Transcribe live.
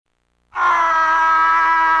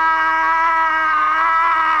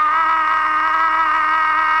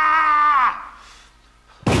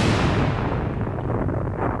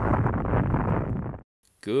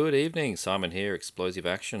evening, Simon here, Explosive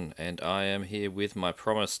Action, and I am here with my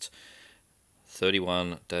promised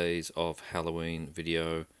 31 Days of Halloween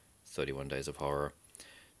video, 31 Days of Horror.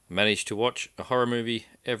 I managed to watch a horror movie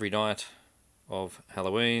every night of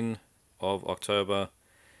Halloween, of October,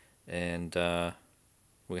 and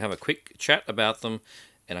we'll have a quick chat about them,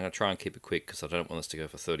 and I'm going to try and keep it quick because I don't want this to go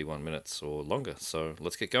for 31 minutes or longer, so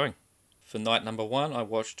let's get going. For night number one, I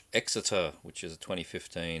watched Exeter, which is a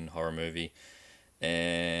 2015 horror movie,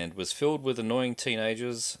 and was filled with annoying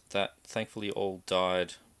teenagers that thankfully all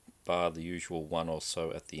died, bar the usual one or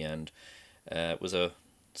so at the end. It was a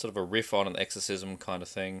sort of a riff on an exorcism kind of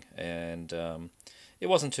thing, and it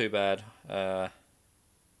wasn't too bad.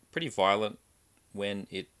 Pretty violent when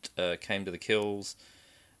it came to the kills,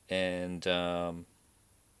 and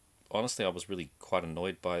honestly, I was really quite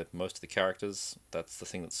annoyed by most of the characters. That's the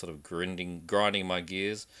thing that's sort of grinding my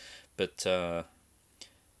gears. But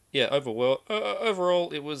yeah, overall,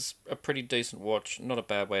 it was a pretty decent watch. Not a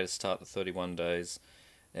bad way to start the 31 days.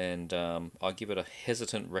 And I'll give it a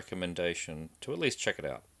hesitant recommendation to at least check it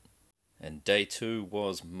out. And day two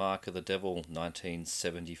was Mark of the Devil,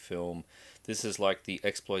 1970 film. This is like the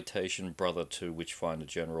exploitation brother to Witchfinder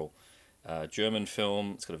General. German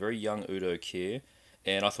film. It's got a very young Udo Kier.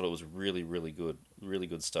 And I thought it was really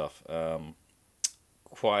good stuff.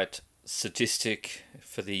 Quite sadistic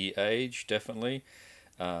for the age, definitely.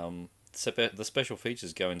 The special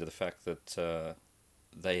features go into the fact that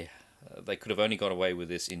they could have only got away with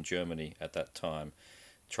this in Germany at that time.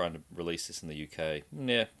 Trying to release this in the UK,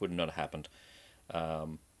 would not have happened.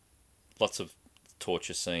 Lots of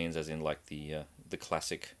torture scenes, as in like the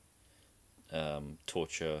classic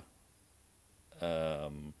torture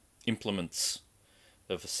implements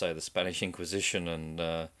of, say, the Spanish Inquisition and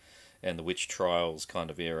the witch trials kind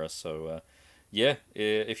of era. So yeah,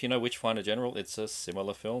 if you know Witchfinder General, it's a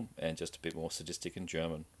similar film and just a bit more sadistic in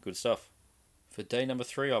German. Good stuff. For day number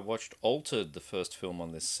three, I watched Altered, the first film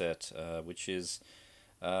on this set, which is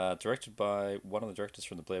directed by one of the directors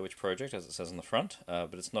from the Blair Witch Project, as it says on the front,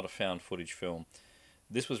 but it's not a found footage film.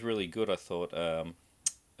 This was really good, I thought.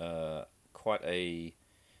 Quite a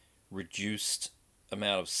reduced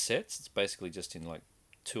amount of sets. It's basically just in like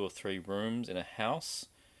 2 or 3 rooms in a house,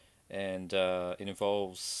 and it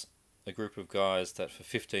involves a group of guys that for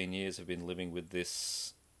 15 years have been living with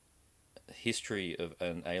this history of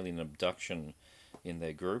an alien abduction in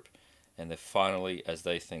their group, and they've finally, as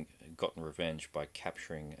they think, gotten revenge by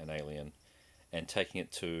capturing an alien and taking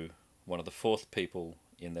it to one of the 4th people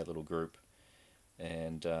in their little group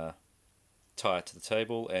and tie it to the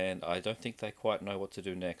table, and I don't think they quite know what to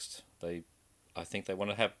do next. I think they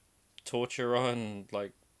want to have torture on,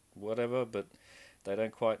 like, whatever, but they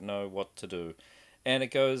don't quite know what to do. And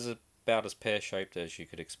it goes about as pear-shaped as you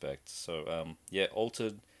could expect. So, yeah,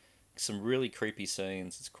 Altered, some really creepy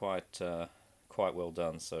scenes. It's quite well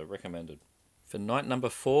done, so recommended. For night number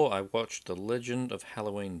 4, I watched The Legend of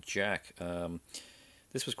Halloween Jack.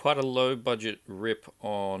 This was quite a low-budget rip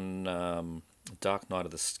on Dark Night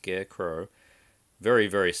of the Scarecrow.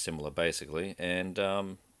 Very similar, basically.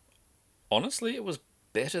 And honestly, it was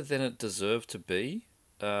better than it deserved to be.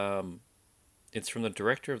 It's from the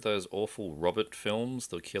director of those awful Robert films,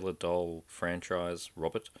 the Killer Doll franchise,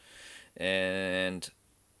 Robert. And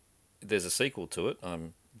there's a sequel to it.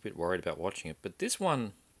 I'm a bit worried about watching it. But this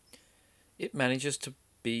one, it manages to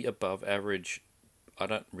be above average. I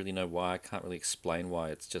don't really know why. I can't really explain why.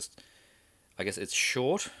 It's just, I guess it's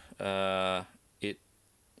short. It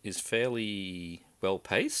is fairly well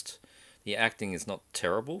paced. The acting is not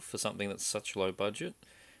terrible for something that's such low budget.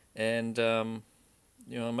 And,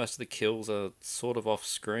 you know, most of the kills are sort of off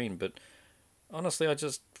screen. But honestly, I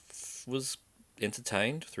just was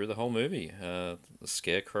entertained through the whole movie. The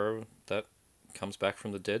Scarecrow that comes back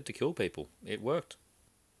from the dead to kill people. It worked.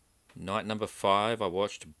 Night number 5, I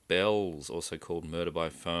watched Bells, also called Murder by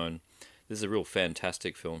Phone. This is a real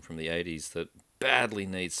fantastic film from the 80s that badly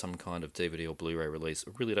needs some kind of DVD or Blu-ray release.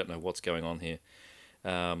 I really don't know what's going on here.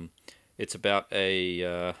 It's about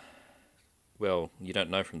a, well, you don't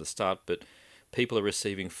know from the start, but people are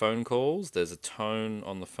receiving phone calls. There's a tone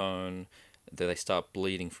on the phone. Then they start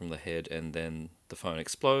bleeding from the head, and then the phone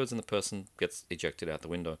explodes and the person gets ejected out the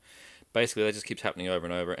window. Basically, that just keeps happening over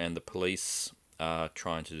and over, and the police are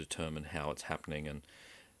trying to determine how it's happening. And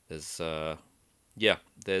there's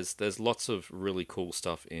there's lots of really cool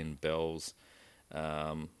stuff in Bells.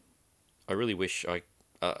 I really wish I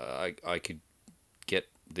could get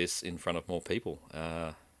this in front of more people.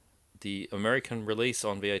 The American release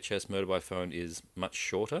on VHS, Murder by Phone, is much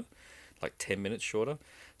shorter, like 10 minutes shorter.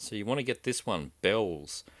 So you want to get this one,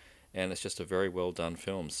 Bells, and it's just a very well done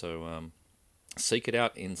film. So seek it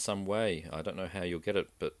out in some way. I don't know how you'll get it,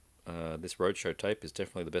 but this roadshow tape is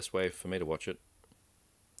definitely the best way for me to watch it.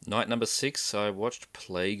 Night number 6, I watched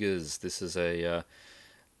Plaguers. This is a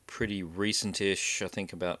pretty recent-ish, I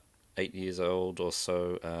think about 8 years old or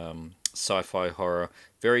so, sci-fi horror.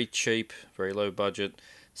 Very cheap, very low budget,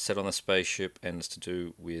 set on a spaceship, and it's to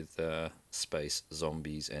do with space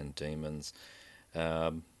zombies and demons.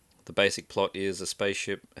 The basic plot is a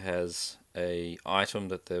spaceship has a item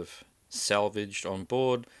that they've salvaged on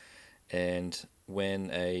board, and when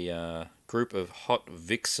a group of hot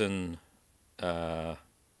vixen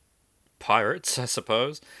pirates, I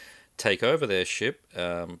suppose, take over their ship,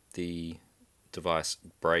 the device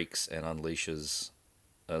breaks and unleashes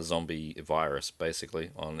a zombie virus,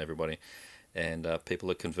 basically, on everybody. And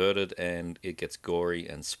people are converted, and it gets gory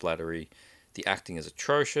and splattery. The acting is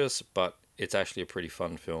atrocious, but it's actually a pretty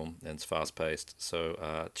fun film, and it's fast-paced.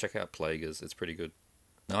 So check out Plaguers, it's pretty good.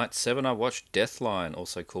 Night 7, I watched Deathline,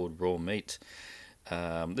 also called Raw Meat.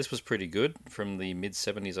 This was pretty good, from the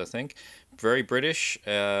mid-70s, I think. Very British.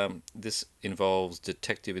 This involves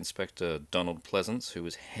Detective Inspector Donald Pleasance, who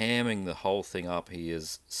is hamming the whole thing up. He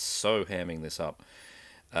is so hamming this up.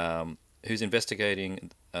 Who's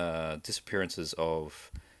investigating disappearances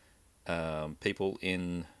of people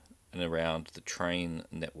in and around the train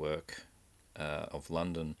network of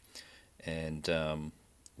London. And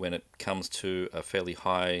when it comes to a fairly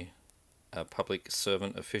high public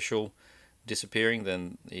servant official disappearing,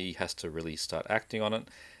 then he has to really start acting on it.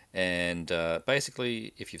 And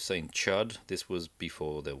basically, if you've seen Chud, this was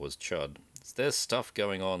before there was Chud. There's stuff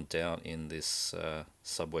going on down in this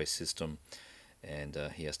subway system, and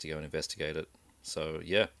he has to go and investigate it. So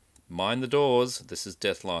yeah, mind the doors. This is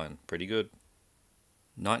Deathline. Pretty good.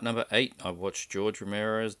 Night number 8, I watched George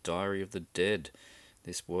Romero's Diary of the Dead.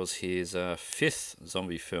 This was his 5th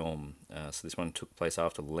zombie film. So this one took place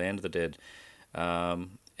after Land of the Dead.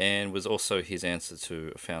 And was also his answer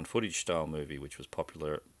to a found footage style movie, which was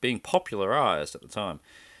being popularized at the time.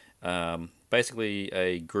 Basically,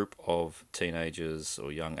 a group of teenagers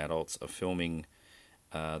or young adults are filming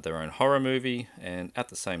their own horror movie, and at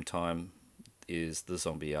the same time is the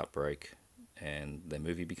zombie outbreak, and their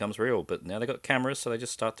movie becomes real. But now they got cameras, so they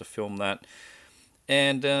just start to film that.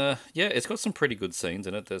 And yeah, it's got some pretty good scenes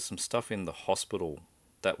in it. There's some stuff in the hospital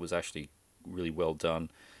that was actually really well done.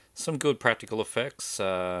 Some good practical effects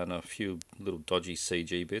and a few little dodgy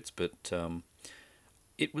CG bits, but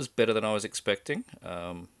it was better than I was expecting.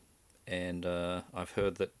 And I've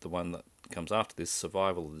heard that the one that comes after this,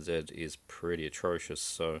 Survival of the Dead, is pretty atrocious.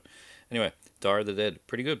 So anyway, Diary of the Dead,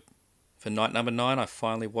 pretty good. For night number 9, I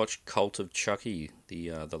finally watched Cult of Chucky,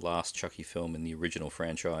 the last Chucky film in the original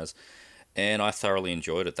franchise, and I thoroughly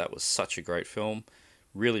enjoyed it. That was such a great film,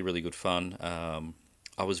 really, really good fun.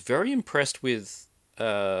 I was very impressed with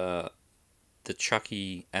the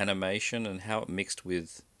Chucky animation and how it mixed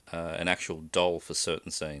with an actual doll for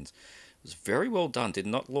certain scenes. It was very well done, did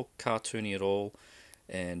not look cartoony at all,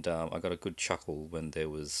 and I got a good chuckle when there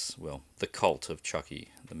was, well, the cult of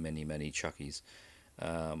Chucky, the many, many Chuckies.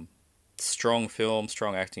 Strong film,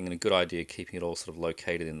 strong acting, and a good idea keeping it all sort of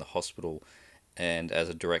located in the hospital, and as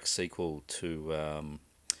a direct sequel to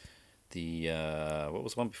what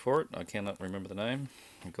was the one before it? I cannot remember the name.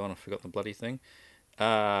 I've forgotten the bloody thing.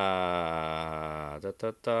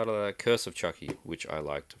 Curse of Chucky, which I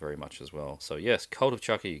liked very much as well. So yes, Cult of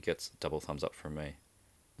Chucky gets a double thumbs up from me.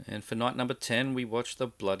 And for night number 10, we watched The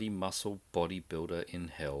Bloody Muscle Bodybuilder in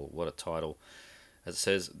Hell. What a title. As it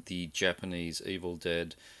says, the Japanese Evil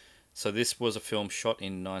Dead. So this was a film shot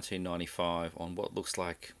in 1995 on what looks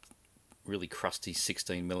like really crusty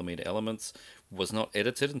 16mm elements. Was not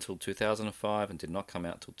edited until 2005 and did not come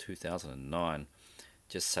out until 2009.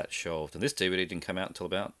 Just sat shelved. And this DVD didn't come out until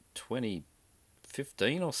about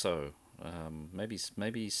 2015 or so.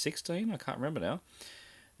 Maybe 16, I can't remember now.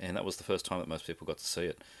 And that was the first time that most people got to see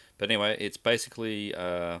it. But anyway, it's basically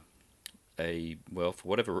well, for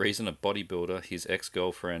whatever reason, a bodybuilder, his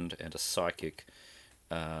ex-girlfriend, and a psychic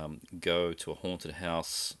go to a haunted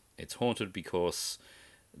house. It's haunted because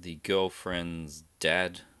the girlfriend's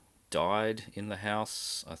dad died in the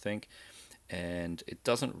house, I think. And it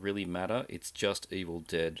doesn't really matter. It's just Evil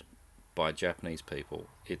Dead by Japanese people.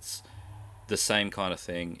 It's the same kind of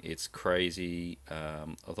thing. It's crazy. A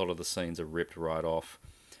lot of the scenes are ripped right off.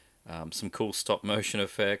 Some cool stop motion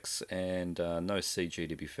effects and no CG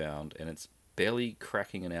to be found. And it's barely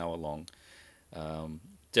cracking an hour long.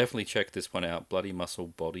 Definitely check this one out. Bloody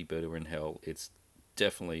Muscle Bodybuilder in Hell. It's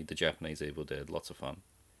definitely the Japanese Evil Dead. Lots of fun.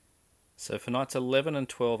 So for nights 11 and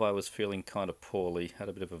 12, I was feeling kind of poorly, had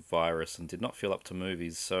a bit of a virus, and did not feel up to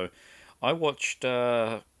movies. So I watched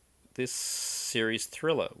this series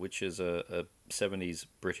Thriller, which is a 70s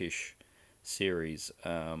British series.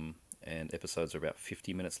 and episodes are about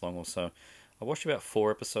 50 minutes long or so. I watched about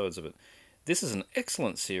 4 episodes of it. This is an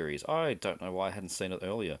excellent series. I don't know why I hadn't seen it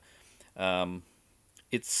earlier. Um,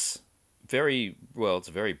 it's it's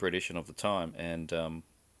very British and of the time, and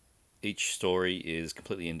each story is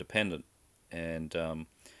completely independent. And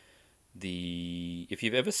if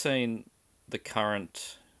you've ever seen the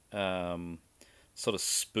current sort of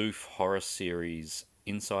spoof horror series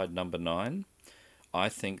Inside Number 9, I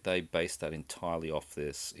think they based that entirely off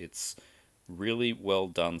this. It's really well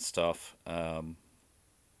done stuff. I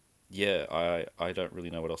don't really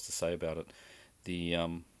know what else to say about it.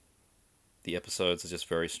 The episodes are just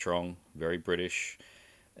very strong, very British,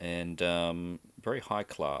 and very high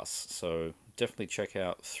class. So definitely check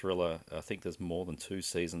out Thriller. I think there's more than 2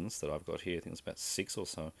 seasons that I've got here. I think it's about 6 or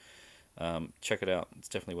so. Check it out. It's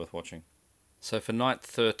definitely worth watching. So for night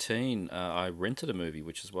 13, I rented a movie,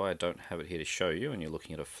 which is why I don't have it here to show you, and you're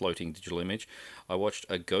looking at a floating digital image. I watched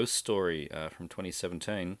A Ghost Story from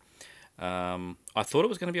 2017. I thought it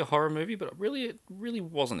was going to be a horror movie, but it really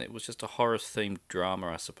wasn't. It was just a horror-themed drama,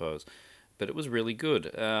 I suppose. But it was really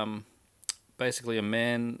good. Basically, a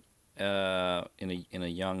man in a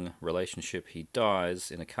young relationship, he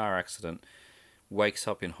dies in a car accident, wakes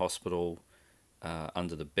up in hospital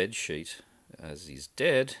under the bedsheet as he's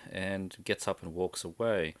dead, and gets up and walks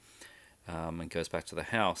away and goes back to the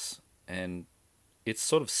house. And it's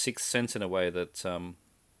sort of Sixth Sense in a way that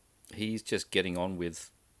he's just getting on with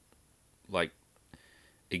like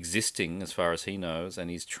existing as far as he knows, and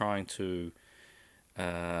he's trying to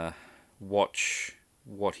watch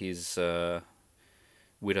what his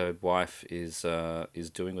widowed wife is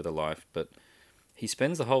doing with her life. But he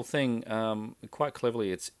spends the whole thing quite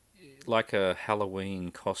cleverly. It's like a Halloween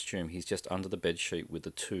costume. He's just under the bedsheet with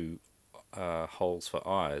the 2 holes for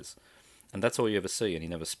eyes, and that's all you ever see, and he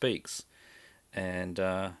never speaks. And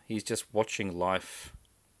he's just watching life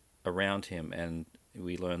around him, and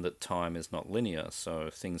we learn that time is not linear, so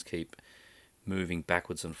things keep moving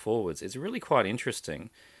backwards and forwards. It's really quite interesting.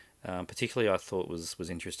 Particularly I thought was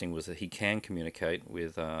interesting was that he can communicate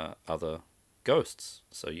with other ghosts.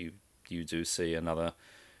 So you do see another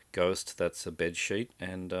ghost that's a bedsheet,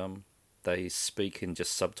 and they speak in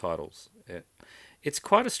just subtitles. It's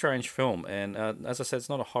quite a strange film, and as I said, it's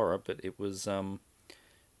not a horror, but it was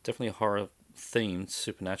definitely a horror themed,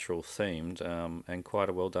 supernatural themed, and quite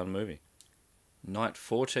a well done movie. Night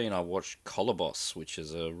 14, I watched Colobos, which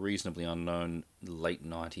is a reasonably unknown late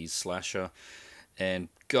 90s slasher. And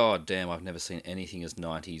god damn, I've never seen anything as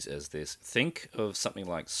 90s as this. Think of something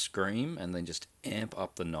like Scream and then just amp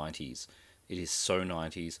up the 90s. It is so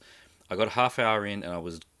 90s. I got a half hour in and I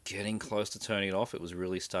was getting close to turning it off. It was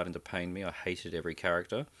really starting to pain me. I hated every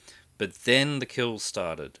character. But then the kills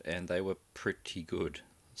started, and they were pretty good.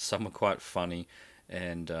 Some were quite funny,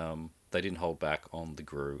 and they didn't hold back on the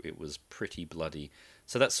Gru. It was pretty bloody.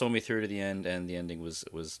 So that saw me through to the end, and the ending was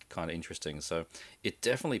kind of interesting. So it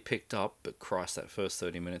definitely picked up, but Christ, that first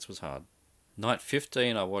 30 minutes was hard. Night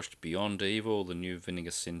 15, I watched Beyond Evil, the new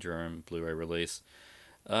Vinegar Syndrome Blu-ray release.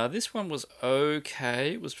 This one was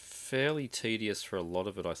okay. It was fairly tedious for a lot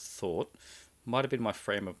of it, I thought. Might have been my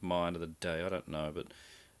frame of mind of the day, I don't know.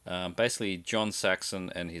 But basically, John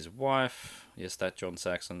Saxon and his wife, yes, that John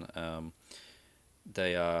Saxon,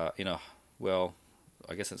 they are in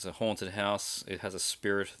I guess it's a haunted house. It has a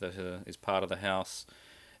spirit that is part of the house,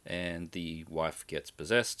 and the wife gets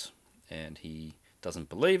possessed, and he doesn't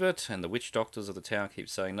believe it, and the witch doctors of the town keep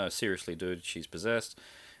saying, no, seriously, dude, she's possessed,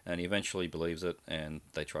 and he eventually believes it, and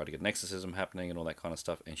they try to get an exorcism happening and all that kind of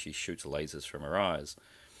stuff, and she shoots lasers from her eyes,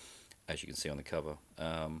 as you can see on the cover.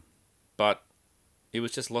 But it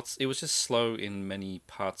was just slow in many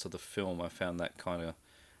parts of the film. I found that kind of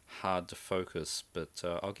hard to focus, but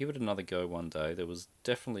I'll give it another go one day. There was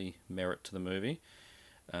definitely merit to the movie,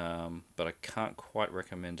 but I can't quite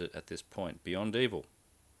recommend it at this point. Beyond Evil.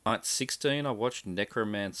 Night 16, I watched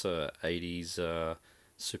Necromancer, 80s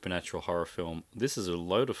supernatural horror film. This is a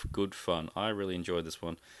load of good fun. I really enjoyed this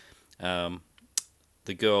one.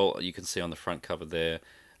 The girl you can see on the front cover there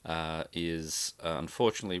is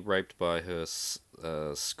unfortunately raped by her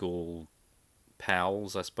school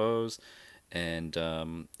pals, I suppose. And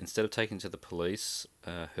instead of taking it to the police,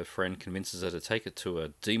 her friend convinces her to take it to a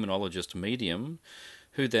demonologist medium,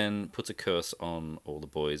 who then puts a curse on all the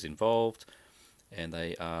boys involved, and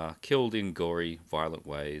they are killed in gory, violent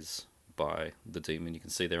ways by the demon you can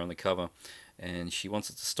see there on the cover. And she wants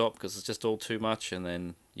it to stop because it's just all too much, and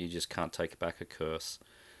then you just can't take back a curse.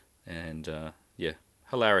 And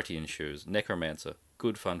hilarity ensues. Necromancer,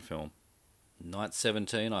 good fun film. Night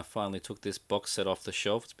 17, I finally took this box set off the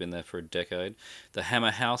shelf. It's been there for a decade. The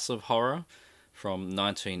Hammer House of Horror from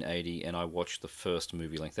 1980, and I watched the first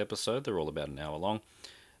movie-length episode. They're all about an hour long.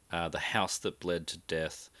 The House That Bled to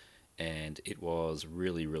Death, and it was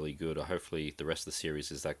really, really good. Hopefully the rest of the series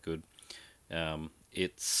is that good.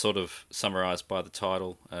 It's sort of summarized by the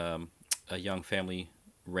title. A young family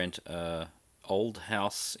rent a old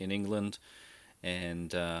house in England,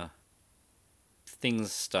 and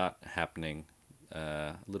things start happening.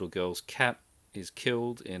 Little girl's cat is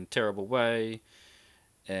killed in a terrible way,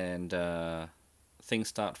 and things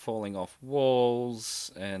start falling off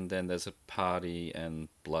walls, and then there's a party and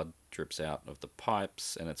blood drips out of the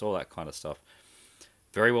pipes, and it's all that kind of stuff.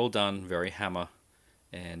 Very well done, very Hammer,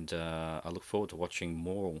 and I look forward to watching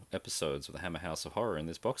more episodes of the Hammer House of Horror in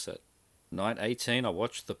this box set. Night 18, I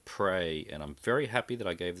watched The Prey, and I'm very happy that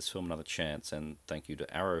I gave this film another chance, and thank you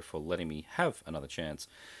to Arrow for letting me have another chance.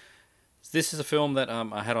 This is a film that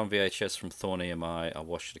I had on VHS from Thorn EMI. I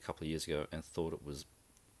watched it a couple of years ago and thought it was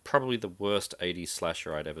probably the worst 80s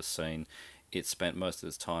slasher I'd ever seen. It spent most of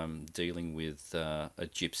its time dealing with a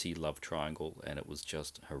gypsy love triangle, and it was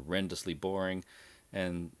just horrendously boring,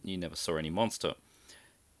 and you never saw any monster.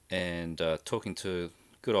 And talking to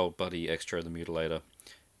good old buddy Extra the Mutilator,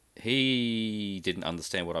 he didn't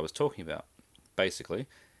understand what I was talking about, basically.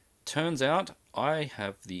 Turns out I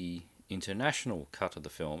have the international cut of the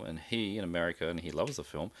film, and he, in America, and he loves the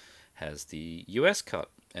film, has the US cut,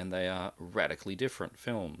 and they are radically different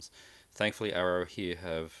films. Thankfully, Arrow here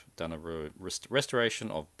have done a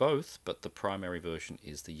restoration of both, but the primary version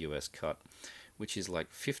is the US cut, which is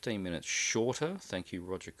like 15 minutes shorter, thank you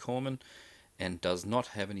Roger Corman, and does not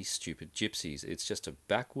have any stupid gypsies. It's just a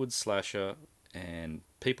backwoods slasher, and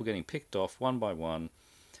people getting picked off one by one,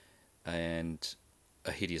 and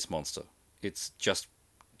a hideous monster. It's just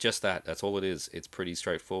that. That's all it is. It's pretty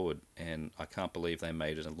straightforward, and I can't believe they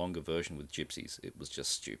made it a longer version with gypsies. It was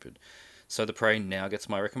just stupid. So The Prey now gets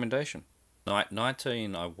my recommendation. Night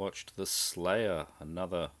 19, I watched The Slayer,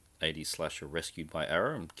 another 80s slasher rescued by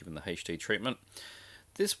Arrow and given the HD treatment.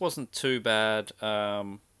 This wasn't too bad.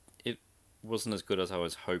 It wasn't as good as I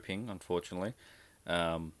was hoping, unfortunately.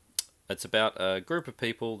 It's about a group of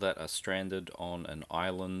people that are stranded on an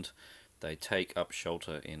island. They take up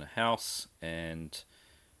shelter in a house, and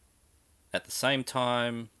at the same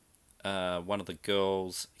time, one of the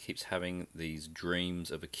girls keeps having these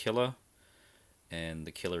dreams of a killer, and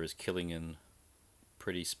the killer is killing in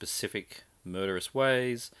pretty specific murderous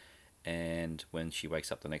ways, and when she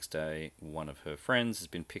wakes up the next day, one of her friends has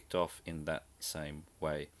been picked off in that same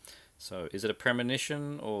way. So is it a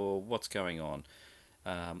premonition, or what's going on?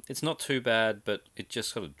 It's not too bad, but it just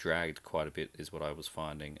sort of dragged quite a bit is what I was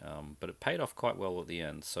finding, but it paid off quite well at the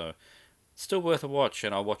end, so still worth a watch,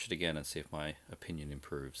 and I'll watch it again and see if my opinion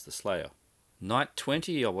improves. The Slayer. Night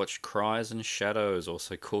 20, I watched Cries and Shadows,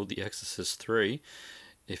 also called The Exorcist 3,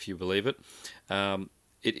 if you believe it.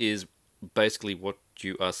 It is basically what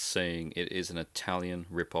you are seeing. It is an Italian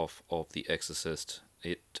rip-off of The Exorcist.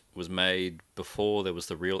 It was made before there was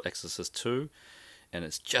the real Exorcist 2, and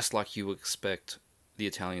it's just like you would expect the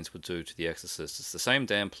Italians would do to The Exorcist. It's the same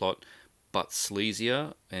damn plot, but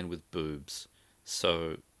sleazier and with boobs.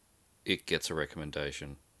 So it gets a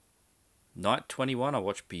recommendation. Night 21, I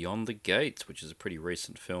watched Beyond the Gates, which is a pretty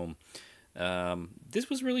recent film. This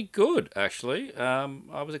was really good, actually.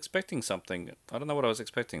 I was expecting something. I don't know what I was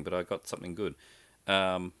expecting, but I got something good.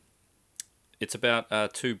 It's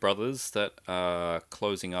about two brothers that are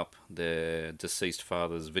closing up their deceased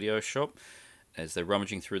father's video shop. As they're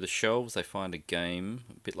rummaging through the shelves, they find a game,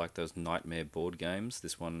 a bit like those Nightmare board games.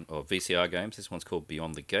 This one, or VCR games. This one's called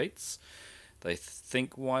Beyond the Gates. They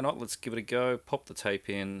think, why not? Let's give it a go. Pop the tape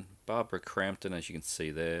in. Barbara Crampton, as you can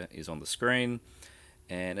see there, is on the screen.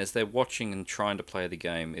 And as they're watching and trying to play the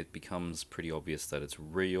game, it becomes pretty obvious that it's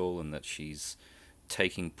real and that she's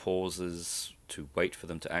taking pauses to wait for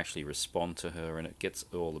them to actually respond to her, and it gets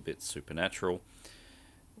all a bit supernatural.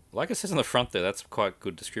 Like it says on the front there, that's quite a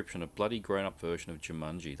good description. A bloody grown-up version of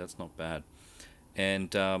Jumanji. That's not bad.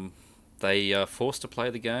 And they are forced to play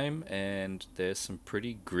the game, and there's some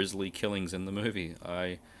pretty grisly killings in the movie.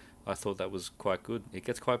 I thought that was quite good. It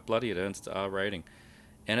gets quite bloody. It earns the R rating.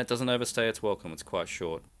 And it doesn't overstay its welcome. It's quite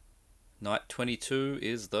short. Night 22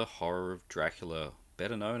 is The Horror of Dracula,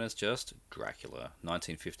 better known as just Dracula,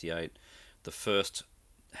 1958. The first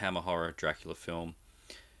Hammer horror Dracula film.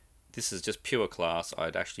 This is just pure class.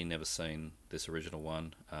 I'd actually never seen this original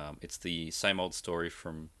one. It's the same old story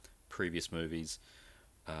from previous movies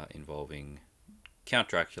involving Count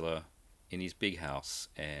Dracula in his big house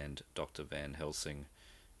and Dr. Van Helsing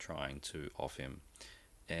trying to off him.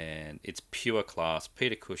 And it's pure class.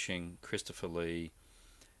 Peter Cushing, Christopher Lee,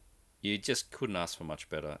 You just couldn't ask for much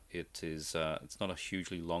better. It is. It's not a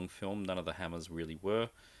hugely long film. None of the Hammers really were.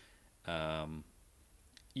 Um,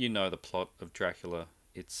 you know the plot of Dracula.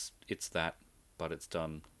 It's that, but it's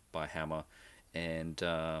done by Hammer, and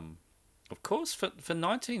of course for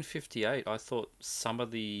 1958, I thought some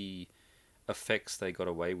of the effects they got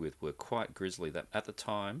away with were quite grisly. That at the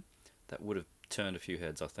time, that would have turned a few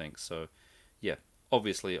heads, I think. So, yeah,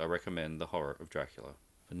 obviously I recommend The Horror of Dracula.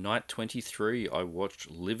 For night 23, I watched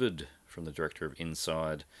Livid from the director of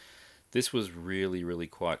Inside. This was really, really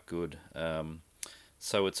quite good.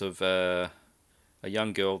 So it's of a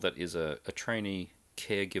young girl that is a trainee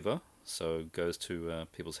caregiver, so goes to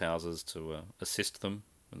people's houses to assist them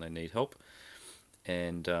when they need help.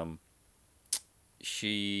 And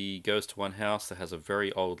she goes to one house that has a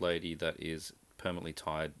very old lady that is permanently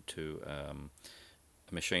tied to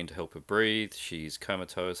a machine to help her breathe. She's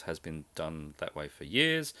comatose, has been done that way for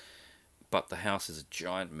years, but the house is a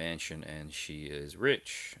giant mansion and she is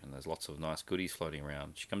rich and there's lots of nice goodies floating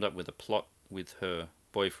around. She comes up with a plot with her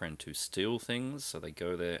boyfriend to steal things, so they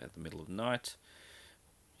go there at the middle of the night.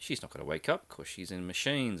 She's not going to wake up because she's in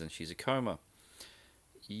machines and she's a coma.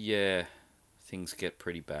 Yeah, things get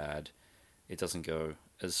pretty bad. It doesn't go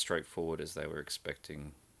as straightforward as they were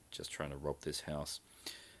expecting, just trying to rob this house.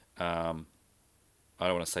 I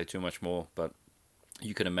don't want to say too much more, but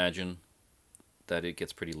you can imagine that it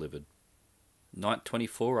gets pretty livid. Night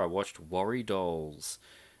 24, I watched Worry Dolls.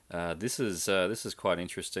 This is quite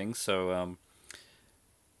interesting. So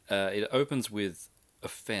it opens with a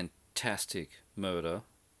fantastic murder,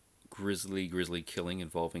 grisly killing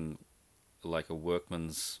involving like a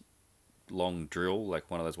workman's long drill, like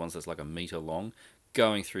one of those ones that's like a meter long,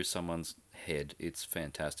 going through someone's head. It's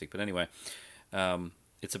fantastic. But anyway,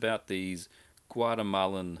 it's about these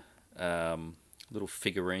Guatemalan little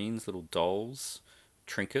figurines, little dolls,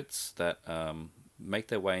 trinkets that make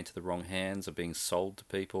their way into the wrong hands, are being sold to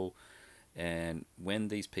people, and when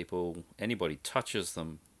these people, anybody touches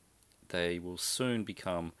them, they will soon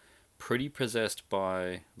become pretty possessed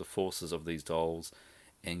by the forces of these dolls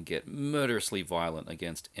and get murderously violent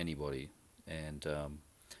against anybody. And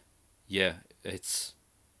yeah, it's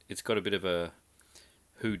got a bit of a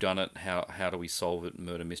who done it, how do we solve it,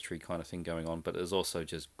 murder mystery kind of thing going on, but there's also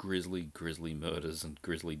just grisly murders and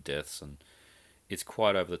grisly deaths, and it's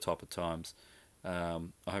quite over the top at times.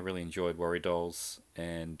 I really enjoyed Worry Dolls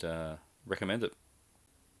and recommend it.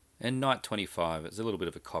 And Night 25, it's a little bit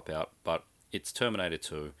of a cop-out, but it's Terminator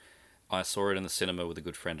 2. I saw it in the cinema with a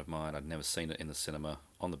good friend of mine. I'd never seen it in the cinema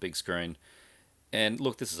on the big screen. And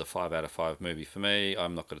look, this is a 5 out of 5 movie for me.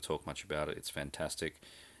 I'm not going to talk much about it. It's fantastic.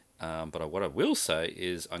 But what I will say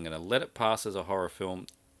is I'm going to let it pass as a horror film,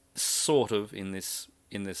 sort of, in this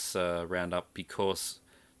roundup, because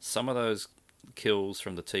some of those kills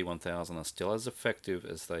from the T-1000 are still as effective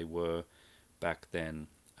as they were back then,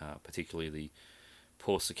 particularly the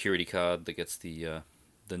poor security guard that gets the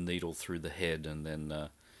needle through the head, and then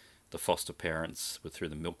the foster parents with through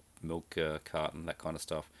the milk carton, that kind of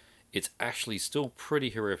stuff. It's actually still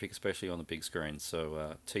pretty horrific, especially on the big screen.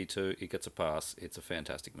 So T2, it gets a pass. It's a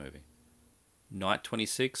fantastic movie. Night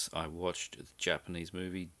 26, I watched the Japanese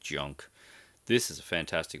movie Junk. This is a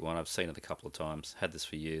fantastic one. I've seen it a couple of times. Had this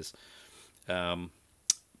for years.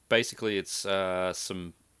 Basically, it's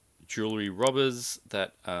some jewelry robbers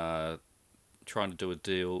that are trying to do a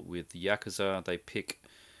deal with the Yakuza. They pick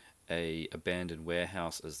a abandoned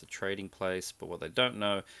warehouse as the trading place, but what they don't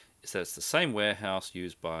know is that it's the same warehouse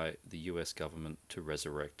used by the US government to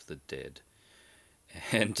resurrect the dead.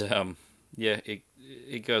 And yeah,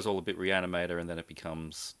 it goes all a bit Reanimator, and then it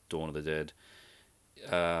becomes Dawn of the Dead.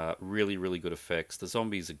 Really good effects. The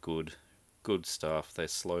zombies are good stuff. They're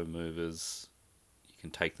slow movers. You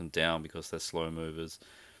can take them down because they're slow movers,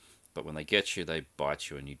 but when they get you, they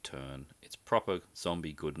bite you and you turn. It's proper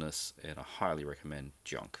zombie goodness, and I highly recommend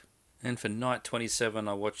Junk. And for Night 27,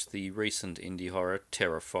 I watched the recent indie horror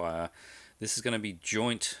Terrifier. This is going to be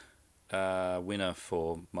joint winner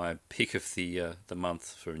for my pick of the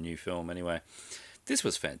month for a new film. Anyway, this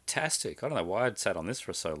was fantastic. I don't know why I'd sat on this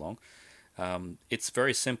for so long. It's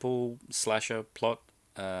very simple slasher plot.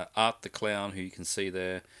 Art the Clown, who you can see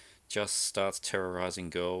there, just starts terrorizing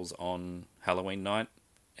girls on Halloween night,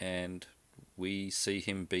 and we see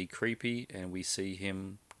him be creepy, and we see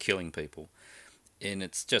him killing people. And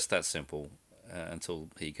it's just that simple until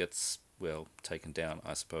he gets, well, taken down,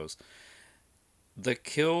 I suppose. The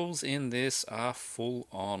kills in this are full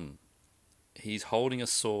on. He's holding a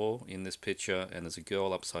saw in this picture, and there's a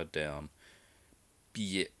girl upside down.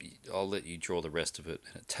 Yeah, I'll let you draw the rest of it,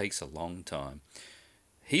 and it takes a long time.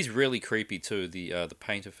 He's really creepy too, the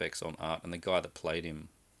paint effects on Art, and the guy that played him,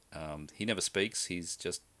 he never speaks. He's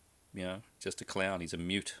just just a clown. He's a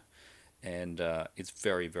mute, and it's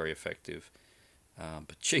very, very effective.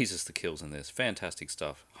 But Jesus, the kills in this, fantastic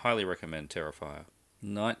stuff. Highly recommend Terrifier.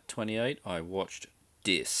 Night 28, I watched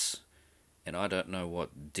Dis, and I don't know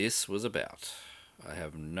what Dis was about. I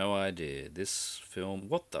have no idea. This film,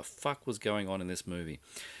 what the fuck was going on in this movie?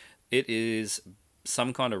 It is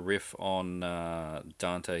some kind of riff on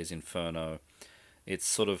Dante's Inferno. It's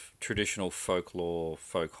sort of traditional folklore,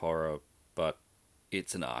 folk horror, but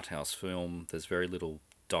it's an art house film. There's very little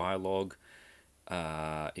dialogue.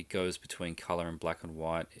 It goes between colour and black and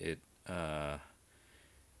white. It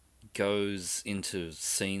goes into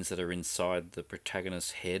scenes that are inside the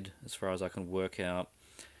protagonist's head, as far as I can work out.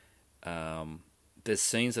 There's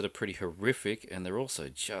scenes that are pretty horrific, and they're also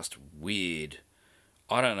just weird.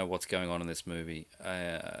 I don't know what's going on in this movie.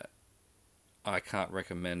 I can't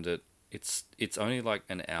recommend it. It's only like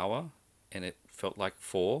an hour, and it felt like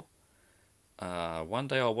 4. One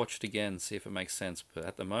day I'll watch it again, see if it makes sense, but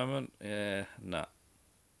at the moment, nah.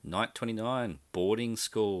 Night 29, Boarding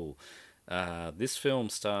School. This film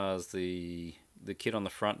stars the kid on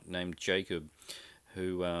the front named Jacob,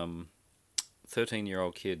 who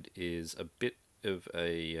 13-year-old kid is a bit of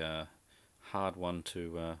a hard one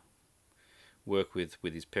to work with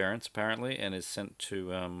his parents, apparently, and is sent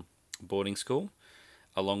to boarding school,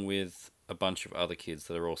 along with a bunch of other kids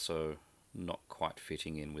that are also not quite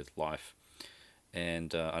fitting in with life.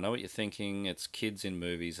 And I know what you're thinking, it's kids in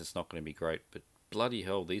movies, it's not going to be great, but bloody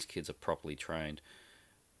hell, these kids are properly trained.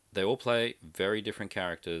 They all play very different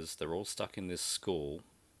characters, they're all stuck in this school,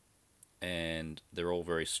 and they're all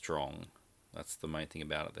very strong. That's the main thing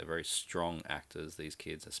about it. They're very strong actors, these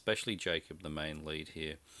kids, especially Jacob, the main lead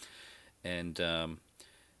here. And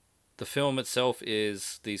the film itself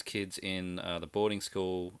is these kids in the boarding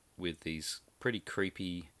school with these pretty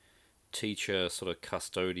creepy teacher sort of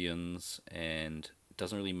custodians, and it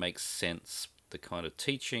doesn't really make sense, the kind of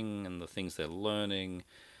teaching and the things they're learning.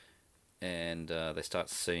 And they start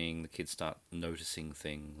seeing, the kids start noticing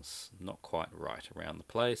things not quite right around the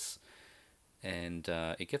place. And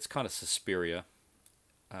it gets kind of Suspiria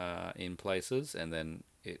in places, and then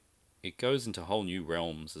it goes into whole new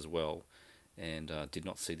realms as well, and did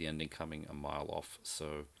not see the ending coming a mile off.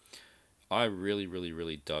 So I really, really,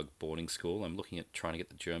 really dug Boarding School. I'm looking at trying to get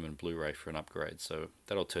the German Blu-ray for an upgrade, so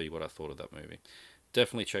that'll tell you what I thought of that movie.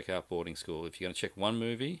 Definitely check out Boarding School. If you're going to check one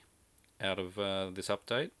movie out of this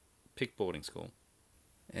update, pick Boarding School.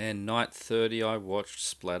 And night 30, I watched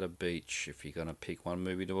Splatter Beach. If you're going to pick one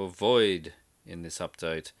movie to avoid in this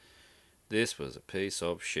update, this was a piece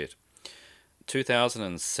of shit.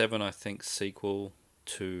 2007, I think, sequel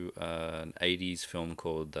to an 80s film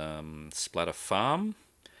called Splatter Farm.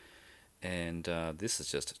 And this is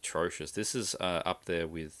just atrocious. This is up there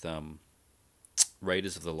with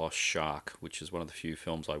Raiders of the Lost Shark, which is one of the few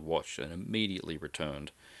films I watched and immediately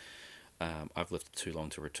returned. I've left it too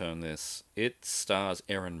long to return this. It stars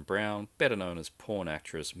Erin Brown, better known as porn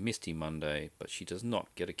actress Misty Monday, but she does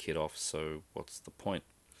not get a kid off, so what's the point?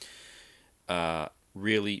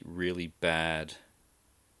 Really, really bad,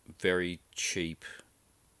 very cheap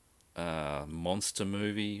monster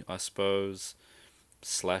movie, I suppose.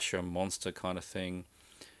 Slasher monster kind of thing.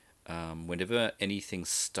 Whenever anything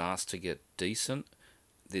starts to get decent,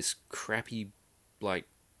 this crappy, like,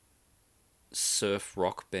 surf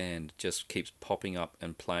rock band just keeps popping up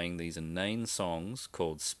and playing these inane songs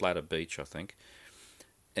called Splatter Beach, I think.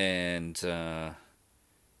 And the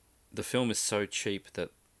film is so cheap that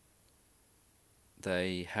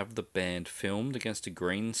they have the band filmed against a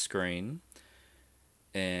green screen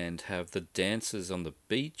and have the dancers on the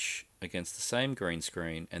beach against the same green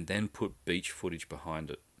screen and then put beach footage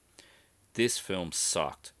behind it. This film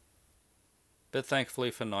sucked. But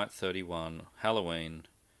thankfully for Night 31, Halloween,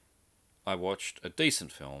 I watched a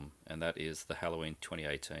decent film, and that is the Halloween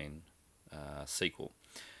 2018 sequel.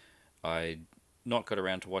 I not got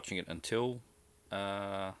around to watching it until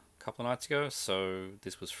a couple of nights ago, so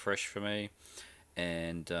this was fresh for me,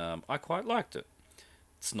 and I quite liked it.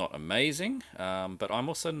 It's not amazing, but I'm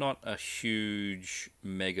also not a huge,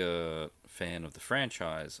 mega fan of the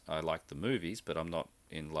franchise. I like the movies, but I'm not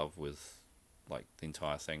in love with like the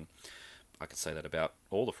entire thing. I could say that about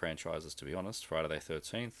all the franchises, to be honest. Friday the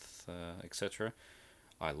 13th, etc.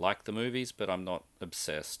 I like the movies, but I'm not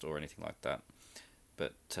obsessed or anything like that.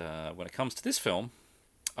 But when it comes to this film,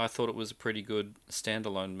 I thought it was a pretty good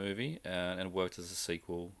standalone movie, and worked as a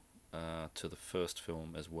sequel to the first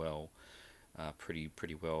film as well.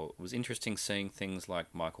 Pretty well. It was interesting seeing things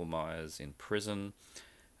like Michael Myers in prison.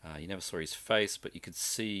 You never saw his face, but you could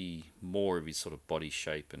see more of his sort of body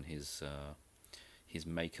shape and his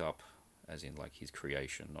makeup, as in like his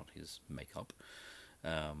creation, not his makeup.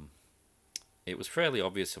 it was fairly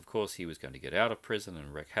obvious, of course, he was going to get out of prison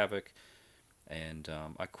and wreak havoc. And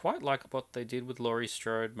I quite like what they did with Laurie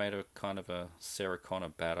Strode, made her kind of a Sarah Connor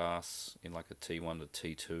badass in like a T1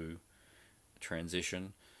 to T2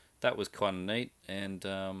 transition. That was kind of neat, and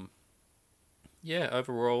yeah,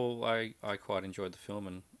 overall, I quite enjoyed the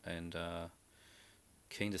film, and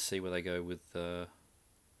keen to see where they go with the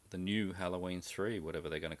new Halloween 3, whatever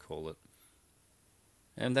they're going to call it.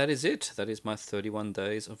 And that is it. That is my 31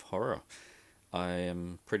 days of horror. I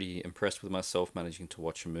am pretty impressed with myself managing to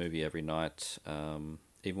watch a movie every night.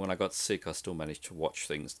 Even when I got sick, I still managed to watch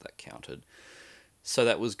things that counted. So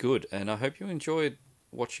that was good, and I hope you enjoyed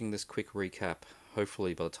watching this quick recap.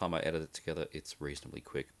 Hopefully, by the time I edit it together, it's reasonably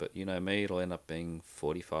quick. But you know me, it'll end up being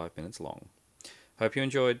 45 minutes long. Hope you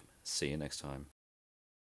enjoyed. See you next time.